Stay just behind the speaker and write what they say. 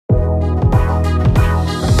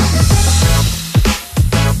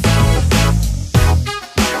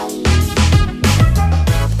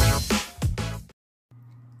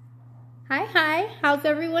how's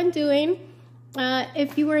everyone doing?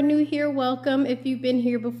 If you are new here, welcome. If you've been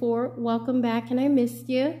here before, welcome back, and I missed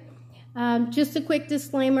you. Just a quick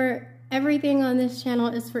disclaimer, everything on this channel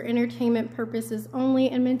is for entertainment purposes only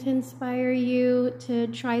and meant to inspire you to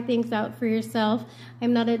try things out for yourself.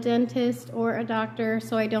 I'm not a dentist or a doctor,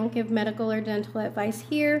 so I don't give medical or dental advice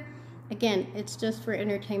here. Again, it's just for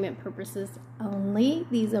entertainment purposes only.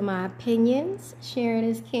 These are my opinions. Sharon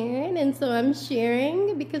is caring, and so I'm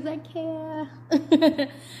sharing because I care.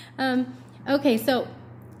 Okay, so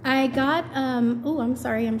I got, oh, I'm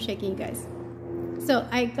sorry, I'm shaking, you guys. So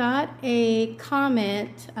I got a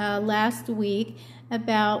comment last week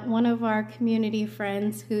about one of our community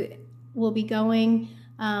friends who will be going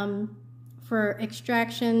for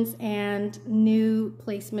extractions and new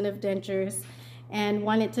placement of dentures, and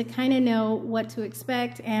wanted to kind of know what to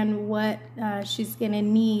expect and what she's gonna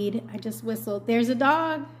need. I just whistled. There's a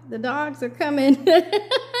dog. The dogs are coming. The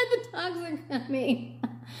dogs are coming.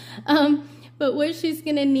 But what she's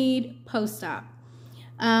gonna need post-op.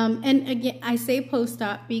 And again, I say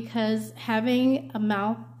post-op because having a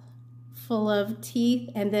mouth full of teeth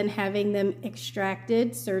and then having them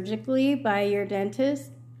extracted surgically by your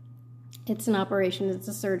dentist, it's an operation, it's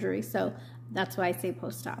a surgery. So that's why I say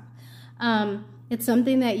post-op. It's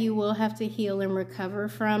something that you will have to heal and recover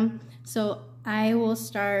from. So I will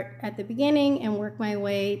start at the beginning and work my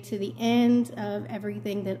way to the end of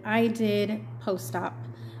everything that I did post-op.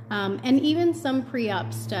 And even some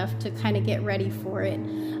pre-op stuff to kind of get ready for it.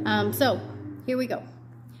 So here we go.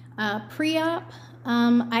 Pre-op,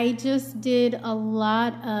 I just did a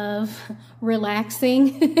lot of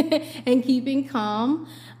relaxing and keeping calm.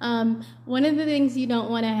 One of the things you don't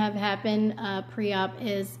want to have happen pre-op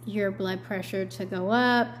is your blood pressure to go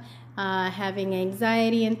up, having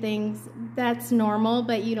anxiety and things. That's normal,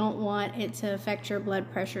 but you don't want it to affect your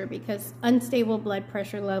blood pressure because unstable blood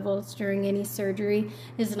pressure levels during any surgery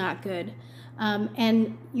is not good.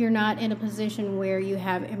 And you're not in a position where you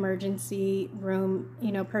have emergency room,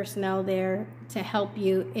 personnel there to help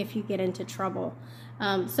you if you get into trouble.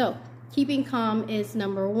 So keeping calm is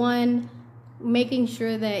number one. Making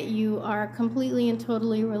sure that you are completely and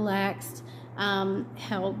totally relaxed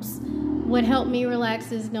helps. What helped me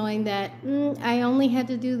relax is knowing that I only had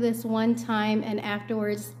to do this one time, and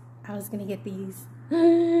afterwards I was gonna get these.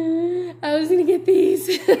 I was gonna get these.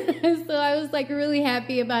 So I was like really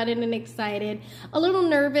happy about it and excited. A little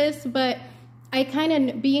nervous, but I kind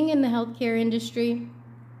of, being in the healthcare industry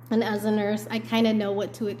and as a nurse, I kind of know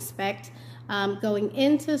what to expect going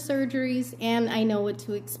into surgeries, and I know what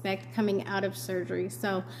to expect coming out of surgery.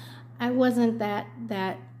 So I wasn't that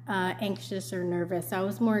anxious or nervous. I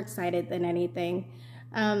was more excited than anything.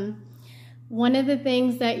 One of the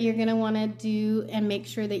things that you're going to want to do and make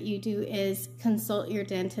sure that you do is consult your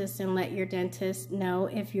dentist and let your dentist know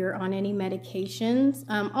if you're on any medications.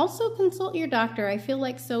 Also consult your doctor. I feel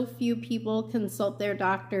like so few people consult their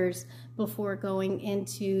doctors before going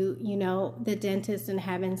into, the dentist and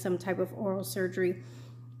having some type of oral surgery.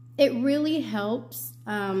 It really helps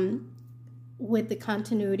with the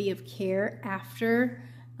continuity of care after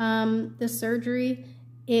the surgery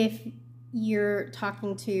if you're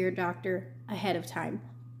talking to your doctor ahead of time.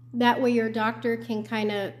 That way your doctor can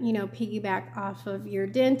kind of, piggyback off of your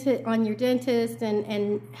dentist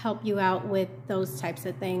and help you out with those types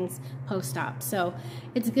of things post-op. So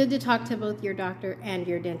it's good to talk to both your doctor and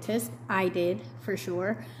your dentist. I did, for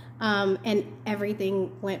sure. And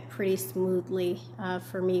everything went pretty smoothly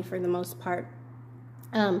for me for the most part.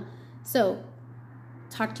 So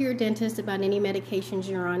talk to your dentist about any medications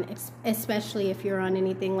you're on, especially if you're on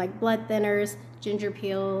anything like blood thinners, ginger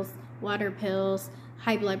pills, water pills,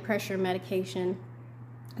 high blood pressure medication,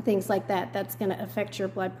 things like that. That's going to affect your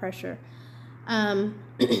blood pressure. And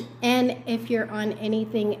if you're on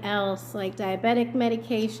anything else like diabetic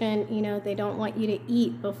medication, they don't want you to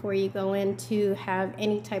eat before you go in to have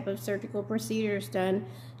any type of surgical procedures done,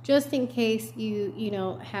 just in case you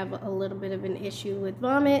have a little bit of an issue with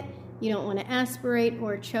vomit. You don't want to aspirate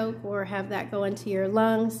or choke or have that go into your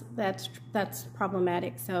lungs. That's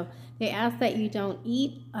problematic. So they ask that you don't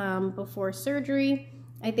eat before surgery.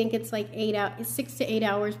 I think it's like 6 to 8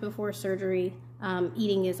 hours before surgery.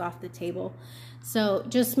 Eating is off the table. So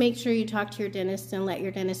just make sure you talk to your dentist and let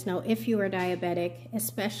your dentist know if you are diabetic,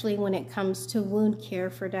 especially when it comes to wound care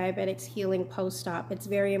for diabetics healing post-op. It's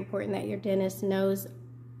very important that your dentist knows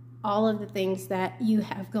all of the things that you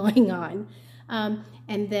have going on.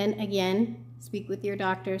 And then again, speak with your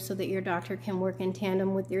doctor so that your doctor can work in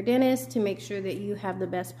tandem with your dentist to make sure that you have the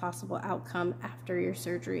best possible outcome after your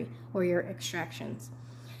surgery or your extractions.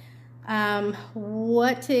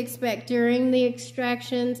 What to expect during the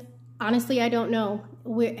extractions? honestly, I don't know.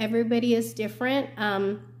 Everybody is different.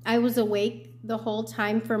 I was awake the whole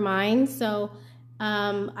time for mine, so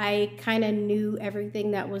I kind of knew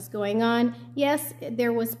everything that was going on. Yes,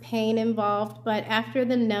 there was pain involved, but after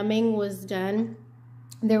the numbing was done,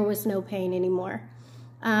 there was no pain anymore.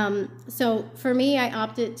 So for me, I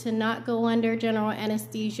opted to not go under general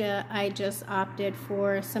anesthesia. I just opted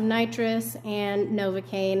for some nitrous and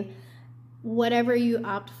Novocaine. Whatever you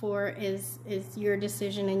opt for is your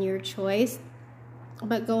decision and your choice.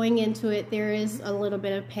 But going into it, there is a little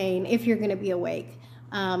bit of pain if you're going to be awake.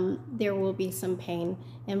 There will be some pain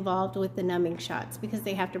involved with the numbing shots because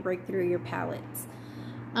they have to break through your palates.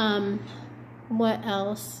 What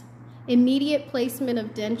else? Immediate placement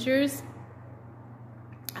of dentures.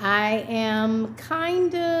 I am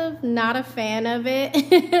kind of not a fan of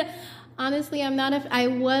it. Honestly, I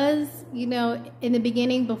was, you know, in the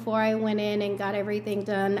beginning before I went in and got everything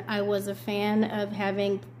done, I was a fan of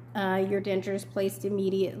having your dentures placed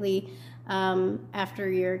immediately after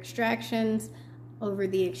your extractions over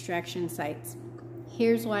the extraction sites.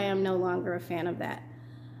 Here's why I'm no longer a fan of that.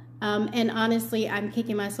 And honestly, I'm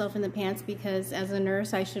kicking myself in the pants because as a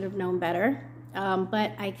nurse, I should have known better.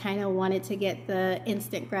 But I kind of wanted to get the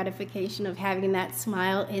instant gratification of having that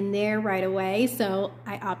smile in there right away. So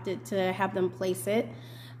I opted to have them place it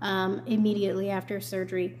immediately after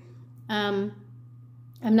surgery. I'm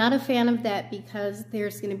not a fan of that because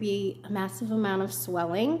there's going to be a massive amount of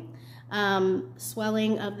swelling.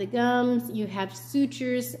 Swelling of the gums. You have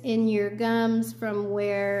sutures in your gums from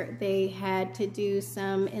where they had to do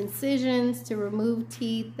some incisions to remove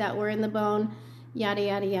teeth that were in the bone, yada,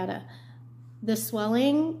 yada, yada. The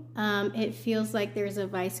swelling, it feels like there's a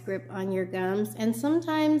vice grip on your gums, and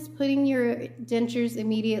sometimes putting your dentures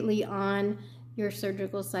immediately on your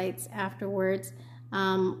surgical sites afterwards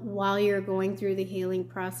while you're going through the healing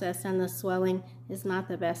process and the swelling is not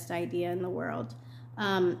the best idea in the world.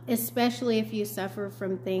 Especially if you suffer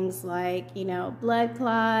from things like, you know, blood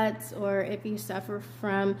clots, or if you suffer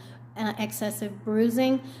from excessive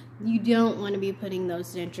bruising. You don't want to be putting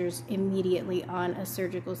those dentures immediately on a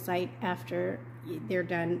surgical site after they're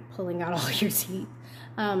done pulling out all your teeth.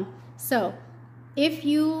 So if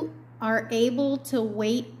you are able to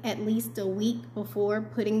wait at least a week before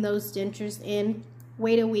putting those dentures in,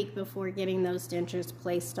 wait a week before getting those dentures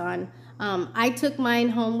placed on. I took mine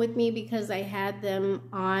home with me because I had them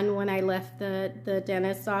on when I left the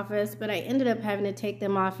dentist's office, but I ended up having to take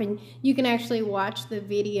them off, and you can actually watch the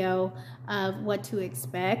video of what to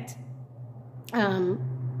expect. And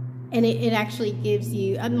it actually gives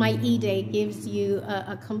you, my e-day gives you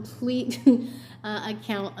a complete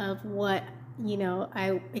account of what, you know,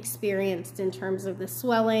 I experienced in terms of the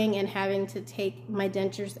swelling and having to take my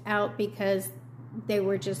dentures out because they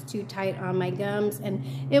were just too tight on my gums, and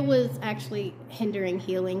it was actually hindering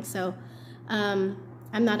healing. So I'm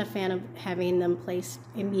not a fan of having them placed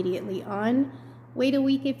immediately on. Wait a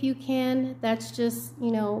week if you can. That's just,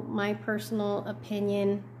 you know, my personal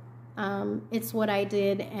opinion. It's what I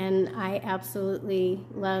did, and I absolutely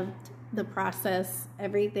loved the process.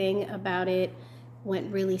 Everything about it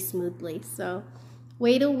went really smoothly. So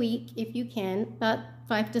wait a week if you can, about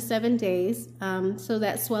 5 to 7 days, so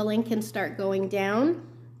that swelling can start going down,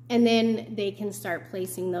 and then they can start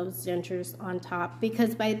placing those dentures on top,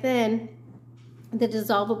 because by then the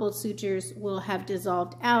dissolvable sutures will have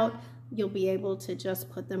dissolved out. You'll be able to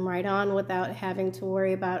just put them right on without having to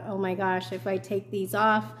worry about, oh my gosh, if I take these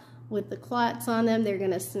off with the clots on them, they're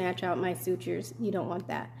going to snatch out my sutures. You don't want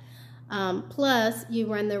that. Plus, you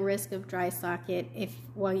run the risk of dry socket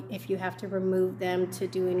if you have to remove them to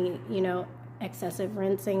do any, you know, excessive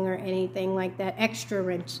rinsing or anything like that, extra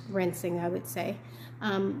rinsing, I would say.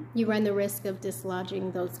 You run the risk of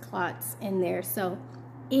dislodging those clots in there. So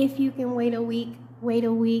if you can wait a week,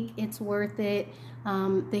 it's worth it.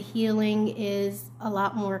 The healing is a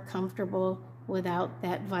lot more comfortable without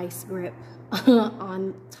that vice grip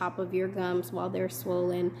on top of your gums while they're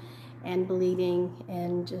swollen and bleeding,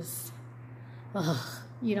 and just,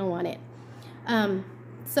 you don't want it.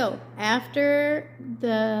 So after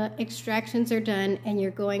the extractions are done and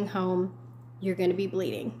you're going home, you're going to be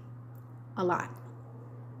bleeding a lot.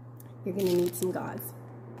 You're going to need some gauze.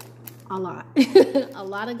 A lot. A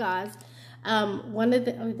lot of gauze.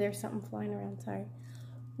 There's something flying around, sorry.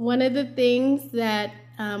 One of the things that,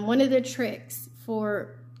 one of the tricks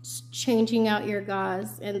for changing out your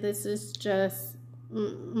gauze, and this is just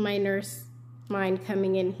my nurse mind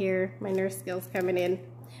coming in here, my nurse skills coming in.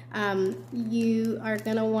 You are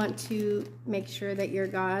going to want to make sure that your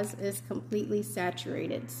gauze is completely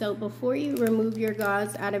saturated. So before you remove your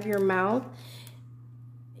gauze out of your mouth,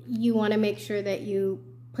 you want to make sure that you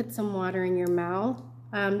put some water in your mouth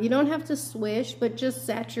You don't have to swish, but just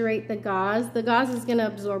saturate the gauze. The gauze is going to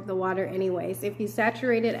absorb the water anyways. If you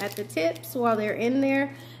saturate it at the tips while they're in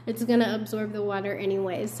there, it's going to absorb the water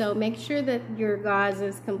anyways. So make sure that your gauze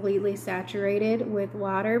is completely saturated with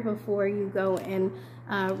water before you go and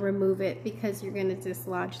remove it, because you're going to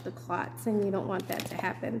dislodge the clots and you don't want that to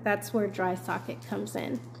happen. That's where dry socket comes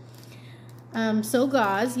in. So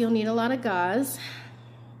gauze, you'll need a lot of gauze.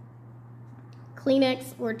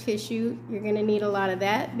 Kleenex or tissue, you're going to need a lot of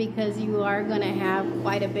that because you are going to have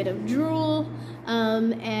quite a bit of drool,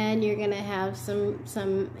 and you're going to have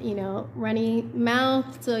some you know, runny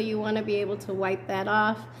mouth, so you want to be able to wipe that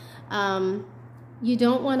off. You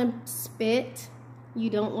don't want to spit. You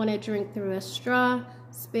don't want to drink through a straw.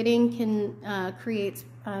 Spitting can create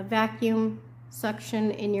vacuum suction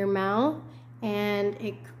in your mouth, and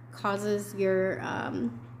it causes your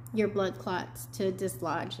blood clots to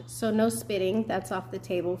dislodge. So no spitting, that's off the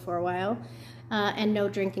table for a while. And no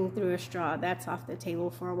drinking through a straw, that's off the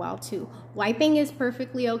table for a while too. Wiping is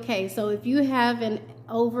perfectly okay. So if you have an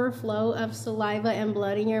overflow of saliva and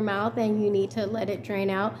blood in your mouth and you need to let it drain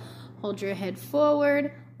out, hold your head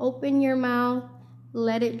forward, open your mouth,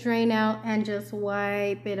 let it drain out, and just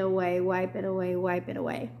wipe it away, wipe it away, wipe it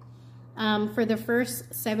away. For the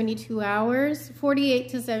first 72 hours, 48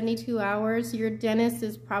 to 72 hours, your dentist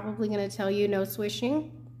is probably going to tell you no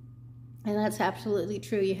swishing. And that's absolutely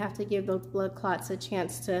true. You have to give those blood clots a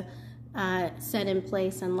chance to set in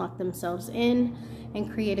place and lock themselves in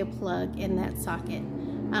and create a plug in that socket.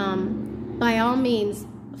 By all means,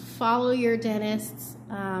 follow your dentist's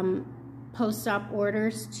post-op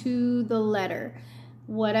orders to the letter.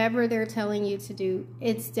 Whatever they're telling you to do,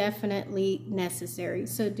 it's definitely necessary.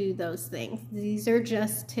 So do those things. These are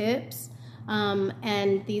just tips,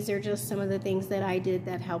 and these are just some of the things that I did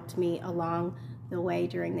that helped me along the way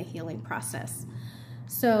during the healing process.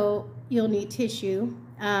 So you'll need tissue.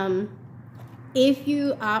 If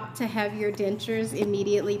you opt to have your dentures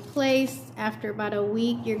immediately placed, after about a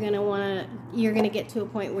week, you're gonna get to a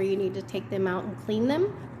point where you need to take them out and clean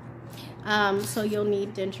them. So you'll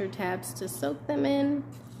need denture tabs to soak them in,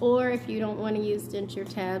 or if you don't want to use denture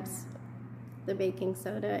tabs, the baking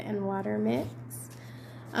soda and water mix.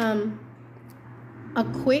 A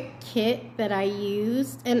quick kit that I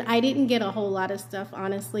used, and I didn't get a whole lot of stuff,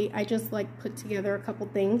 honestly. I just like put together a couple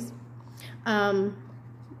things.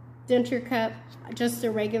 Denture cup, just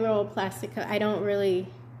a regular old plastic cup. I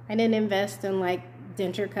didn't invest in like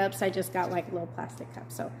denture cups. I just got like little plastic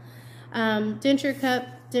cups. So denture cup,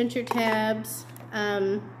 denture tabs,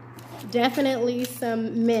 definitely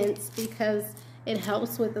some mints because it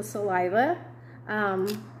helps with the saliva.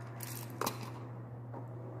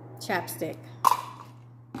 Chapstick,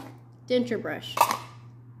 denture brush,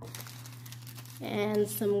 and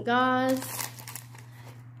some gauze,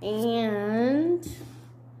 and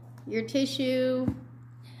your tissue.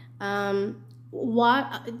 So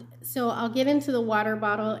I'll get into the water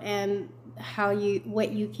bottle and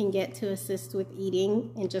what you can get to assist with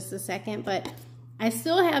eating in just a second, but I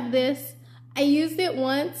still have this. I used it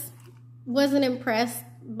once, wasn't impressed,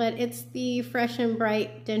 but it's the Fresh and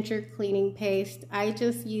Bright denture cleaning paste. I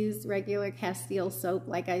just used regular Castile soap,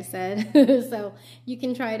 like I said. So you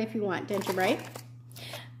can try it if you want. Denture Brite.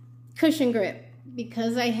 Cushion grip.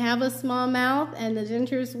 Because I have a small mouth and the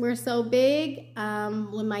dentures were so big,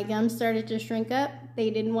 when my gums started to shrink up, they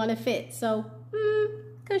didn't want to fit. So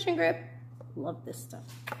cushion grip. Love this stuff.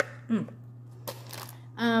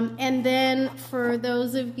 And then for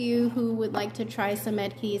those of you who would like to try some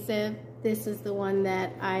adhesive, this is the one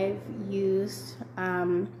that I've used,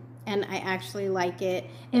 and I actually like it.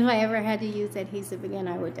 If I ever had to use adhesive again,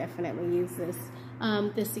 I would definitely use this.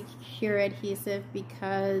 The Secure adhesive,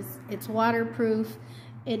 because it's waterproof.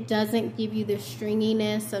 It doesn't give you the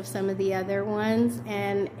stringiness of some of the other ones,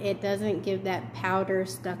 and it doesn't give that powder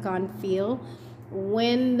stuck on feel.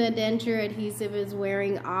 When the denture adhesive is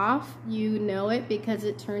wearing off, you know it because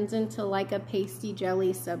it turns into like a pasty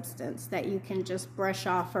jelly substance that you can just brush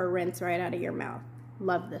off or rinse right out of your mouth.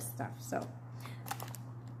 Love this stuff. So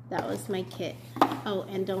that was my kit. Oh,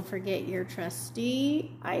 and don't forget your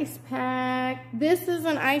trusty ice pack. This is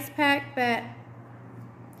an ice pack that,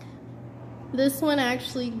 this one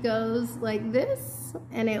actually goes like this,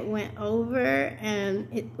 and it went over and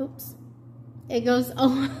it goes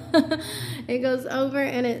over, it goes over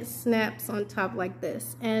and it snaps on top like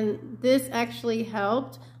this. And this actually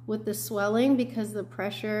helped with the swelling because the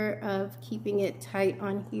pressure of keeping it tight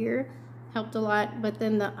on here helped a lot. But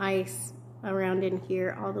then the ice around in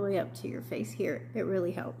here all the way up to your face here, it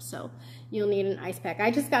really helps. So you'll need an ice pack. I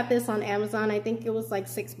just got this on Amazon. I think it was like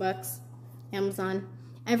 $6, Amazon.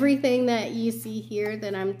 Everything that you see here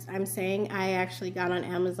that I'm saying, I actually got on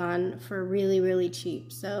Amazon for really, really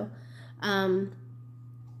cheap. So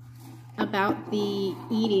about the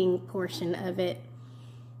eating portion of it,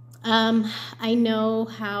 I know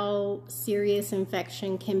how serious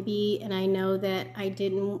infection can be, and I know that I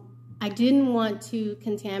didn't want to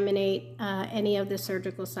contaminate any of the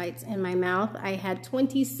surgical sites in my mouth. I had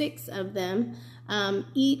 26 of them.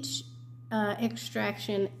 Each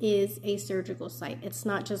extraction is a surgical site. It's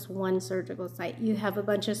not just one surgical site. You have a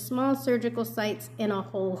bunch of small surgical sites in a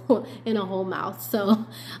whole mouth. So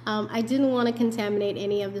I didn't want to contaminate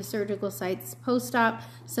any of the surgical sites post-op,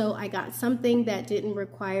 so I got something that didn't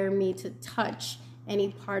require me to touch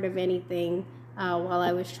any part of anything while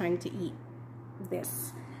I was trying to eat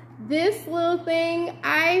this little thing.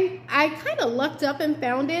 I kind of lucked up and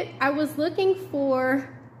found it. I was looking for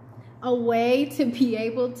a way to be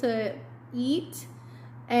able to eat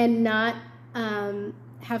and not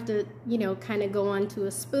have to, you know, kind of go onto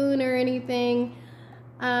a spoon or anything.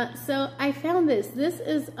 So I found this. This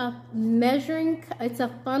is a it's a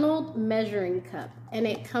funneled measuring cup, and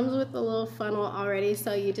it comes with a little funnel already,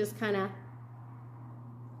 so you just kind of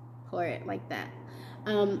pour it like that.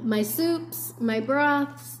 My soups, my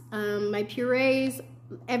broths, my purees,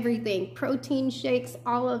 everything, protein shakes,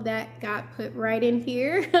 all of that got put right in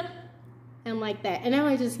here. And like that. And now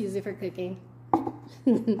I just use it for cooking.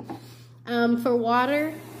 For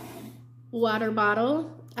water bottle.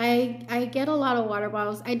 I get a lot of water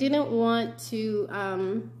bottles. I didn't want to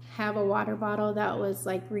have a water bottle that was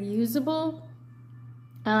like reusable.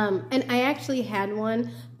 And I actually had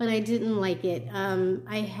one, but I didn't like it.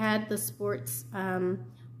 I had the sports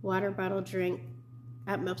water bottle drink,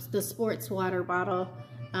 the sports water bottle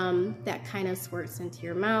that kind of squirts into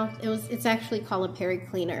your mouth. It's actually called a Peri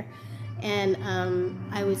Cleaner. And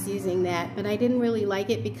I was using that, but I didn't really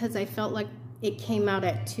like it because I felt like it came out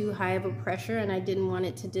at too high of a pressure, and I didn't want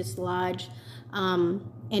it to dislodge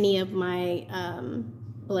any of my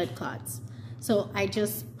blood clots. So I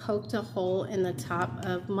just poked a hole in the top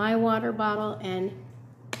of my water bottle and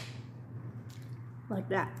like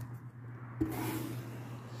that.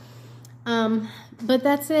 But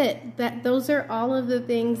that's it. Those are all of the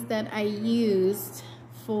things that I used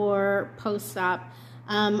for post-op.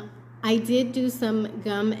 I did do some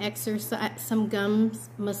gum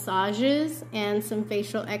massages and some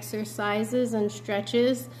facial exercises and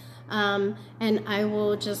stretches, and I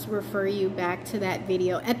will just refer you back to that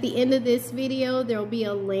video. At the end of this video, there will be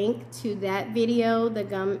a link to that video, the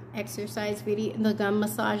gum exercise video, the gum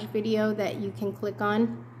massage video that you can click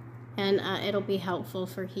on, and it'll be helpful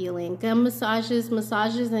for healing. Gum massages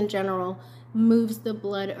in general, moves the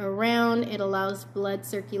blood around. It allows blood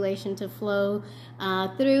circulation to flow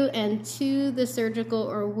through and to the surgical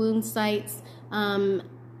or wound sites,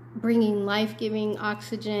 bringing life-giving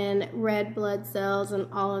oxygen, red blood cells, and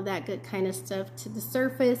all of that good kind of stuff to the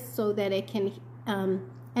surface so that it can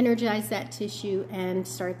energize that tissue and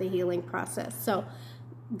start the healing process. So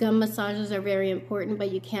gum massages are very important,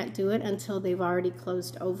 but you can't do it until they've already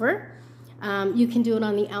closed over. You can do it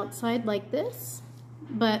on the outside like this,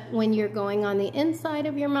 but when you're going on the inside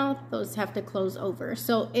of your mouth, those have to close over.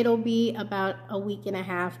 So it'll be about a week and a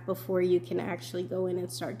half before you can actually go in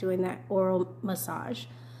and start doing that oral massage.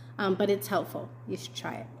 But it's helpful. You should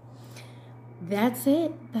try it. That's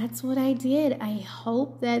it. That's what I did. I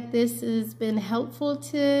hope that this has been helpful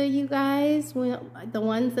to you guys.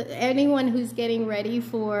 Anyone who's getting ready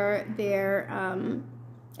for their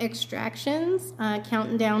extractions,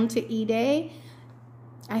 counting down to E-Day.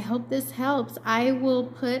 I hope this helps. I will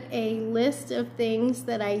put a list of things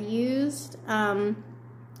that I used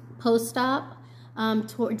post-op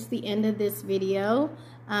towards the end of this video.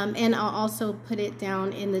 And I'll also put it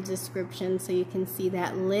down in the description so you can see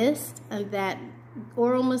that list. That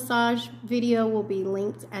oral massage video will be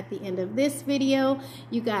linked at the end of this video.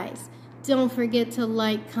 You guys, don't forget to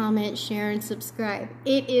like, comment, share, and subscribe.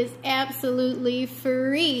 It is absolutely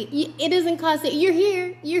free. It doesn't cost it. You're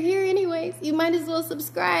here anyways. You might as well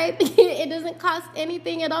subscribe. It doesn't cost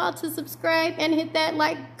anything at all to subscribe and hit that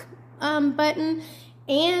like button.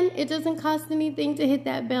 And it doesn't cost anything to hit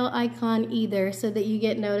that bell icon either, so that you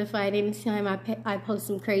get notified anytime I post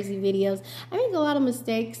some crazy videos. I make a lot of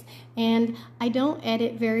mistakes, and I don't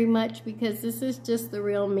edit very much because this is just the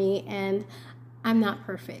real me, and I'm not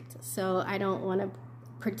perfect, so I don't want to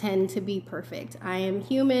pretend to be perfect. I am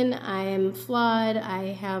human, I am flawed,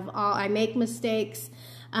 I make mistakes,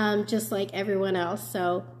 just like everyone else.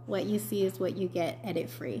 So what you see is what you get, edit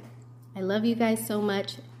free. I love you guys so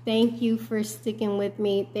much. Thank you for sticking with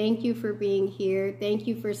me. Thank you for being here. Thank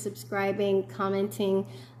you for subscribing, commenting,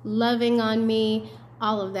 loving on me.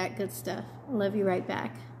 all of that good stuff. Love you right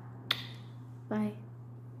back. Bye.